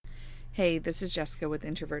Hey, this is Jessica with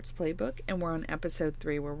Introvert's Playbook, and we're on episode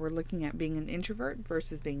 3 where we're looking at being an introvert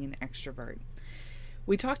versus being an extrovert.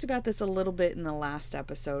 We talked about this a little bit in the last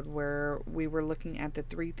episode where we were looking at the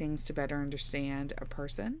 3 things to better understand a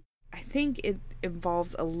person. I think it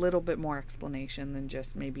involves a little bit more explanation than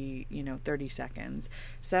just maybe, 30 seconds.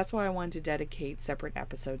 So that's why I wanted to dedicate separate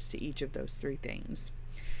episodes to each of those 3 things.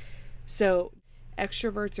 So,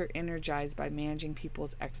 extroverts are energized by managing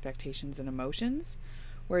people's expectations and emotions,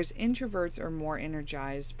 whereas introverts are more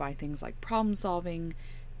energized by things like problem solving,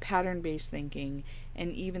 pattern-based thinking,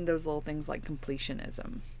 and even those little things like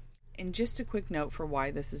completionism. And just a quick note for why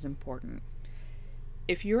this is important.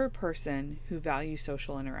 If you're a person who values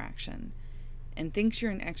social interaction and thinks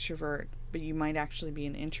you're an extrovert, but you might actually be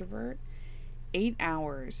an introvert, 8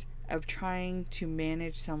 hours of trying to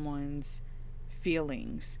manage someone's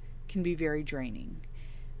feelings can be very draining.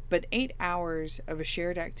 But 8 hours of a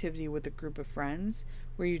shared activity with a group of friends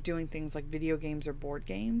where you're doing things like video games or board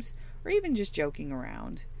games, or even just joking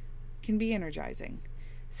around, can be energizing.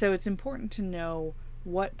 So it's important to know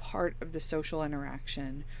what part of the social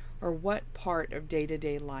interaction or what part of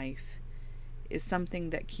day-to-day life is something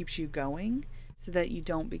that keeps you going so that you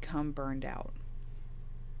don't become burned out.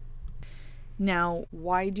 Now,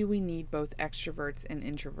 why do we need both extroverts and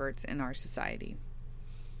introverts in our society?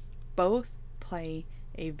 Both play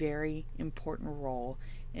a very important role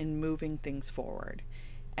in moving things forward.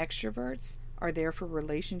 Extroverts are there for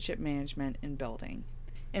relationship management and building.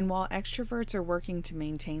 And while extroverts are working to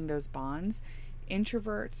maintain those bonds,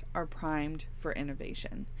 introverts are primed for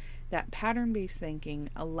innovation. That pattern-based thinking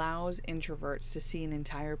allows introverts to see an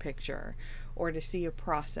entire picture or to see a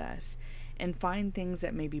process and find things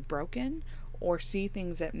that may be broken or see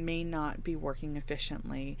things that may not be working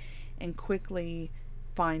efficiently and quickly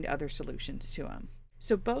find other solutions to them.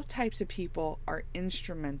 So both types of people are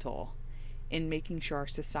instrumental in making sure our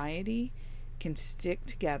society can stick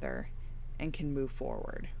together and can move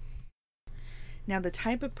forward. Now, the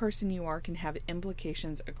type of person you are can have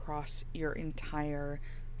implications across your entire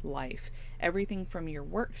life. Everything from your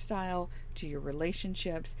work style to your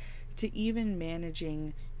relationships to even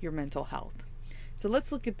managing your mental health. So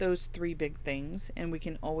let's look at those 3 big things, and we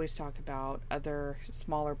can always talk about other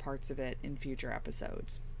smaller parts of it in future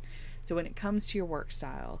episodes. So when it comes to your work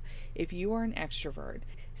style, if you are an extrovert,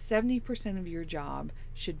 70% of your job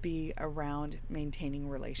should be around maintaining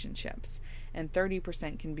relationships, and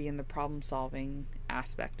 30% can be in the problem solving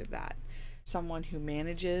aspect of that. Someone who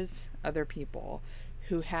manages other people,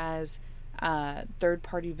 who has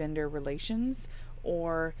third-party vendor relations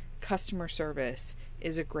or customer service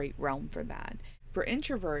is a great realm for that. For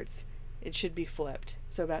introverts, it should be flipped.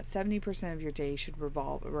 So about 70% of your day should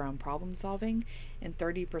revolve around problem solving and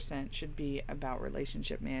 30% should be about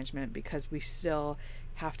relationship management because we still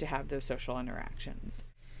have to have those social interactions.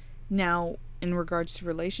 Now, in regards to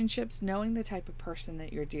relationships, knowing the type of person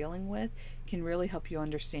that you're dealing with can really help you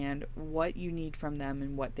understand what you need from them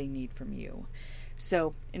and what they need from you.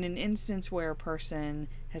 So, in an instance where a person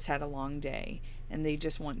has had a long day and they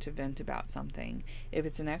just want to vent about something, if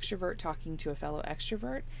it's an extrovert talking to a fellow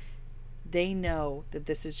extrovert, they know that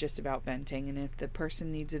this is just about venting, and if the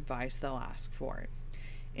person needs advice, they'll ask for it.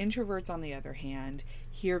 Introverts, on the other hand,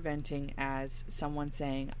 hear venting as someone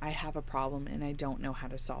saying, I have a problem and I don't know how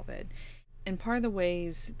to solve it. And part of the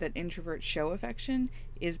ways that introverts show affection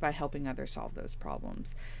is by helping others solve those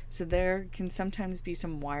problems. So there can sometimes be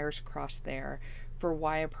some wires crossed there for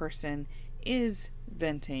why a person is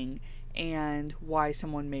venting and why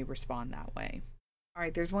someone may respond that way. All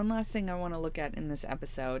right, there's one last thing I want to look at in this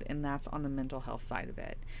episode, and that's on the mental health side of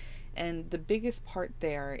it. And the biggest part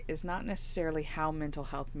there is not necessarily how mental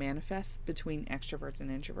health manifests between extroverts and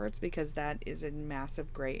introverts, because that is a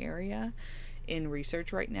massive gray area in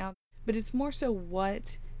research right now. But it's more so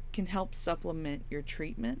what can help supplement your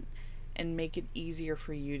treatment and make it easier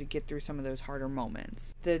for you to get through some of those harder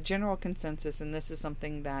moments. The general consensus, and this is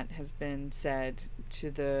something that has been said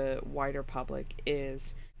to the wider public,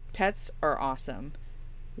 is pets are awesome.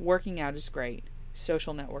 Working out is great.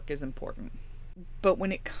 Social network is important. But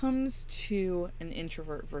when it comes to an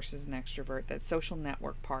introvert versus an extrovert, that social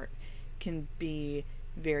network part can be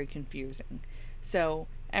very confusing. So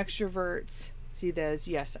extroverts see this,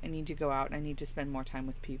 yes, I need to go out, I need to spend more time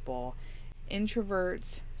with people.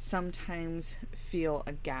 Introverts sometimes feel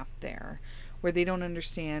a gap there where they don't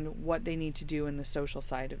understand what they need to do in the social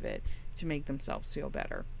side of it to make themselves feel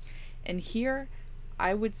better. And here,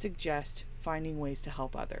 I would suggest finding ways to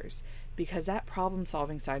help others, because that problem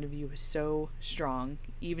solving side of you is so strong,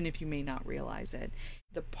 even if you may not realize it.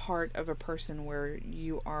 The part of a person where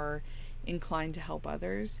you are inclined to help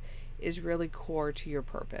others is really core to your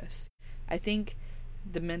purpose. I think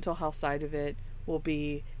the mental health side of it will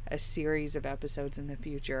be a series of episodes in the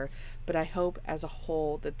future. But I hope as a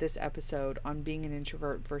whole that this episode on being an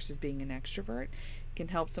introvert versus being an extrovert can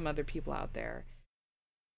help some other people out there.